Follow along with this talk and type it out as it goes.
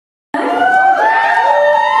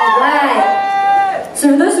So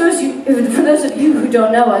for those of you who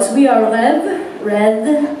don't know us, we are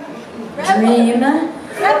RêVE, Dream.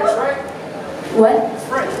 What?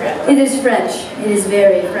 It is French. It is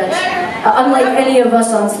very French. Unlike any of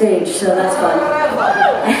us on stage, so that's fun.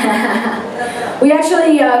 We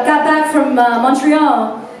actually got back from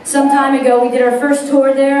Montreal some time ago. We did our first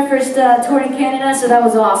tour there, first tour in Canada, so that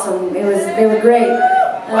was awesome. They were great.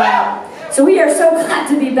 So we are so glad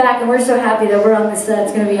to be back, and we're so happy that we're on this set.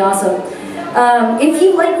 It's going to be awesome. If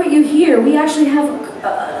you like what you hear, we actually have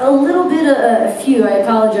a little bit of a few, I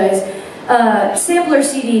apologize, sampler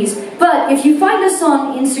CDs. But if you find us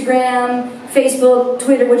on Instagram, Facebook,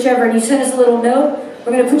 Twitter, whichever, and you send us a little note,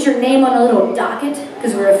 we're going to put your name on a little docket,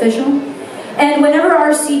 because we're official. And whenever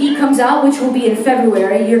our CD comes out, which will be in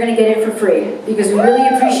February, you're going to get it for free, because we really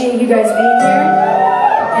appreciate you guys being here.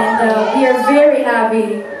 And we are very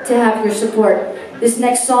happy to have your support. This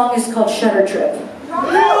next song is called Shutter Trip.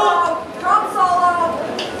 Drum solo!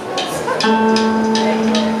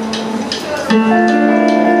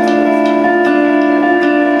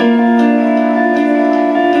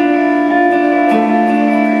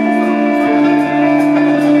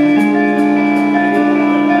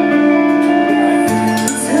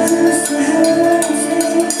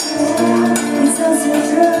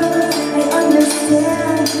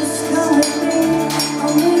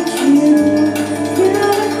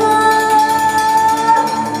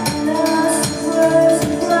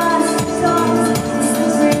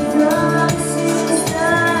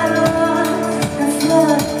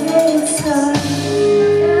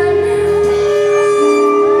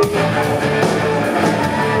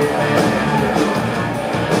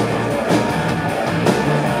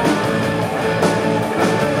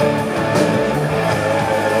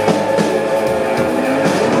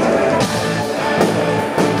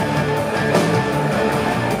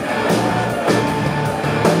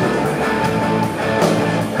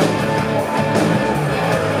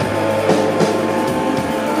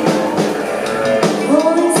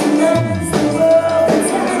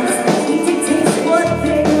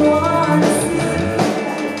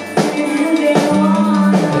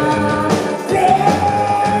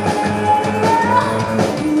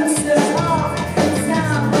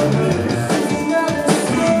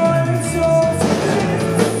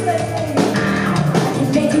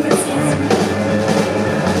 Make you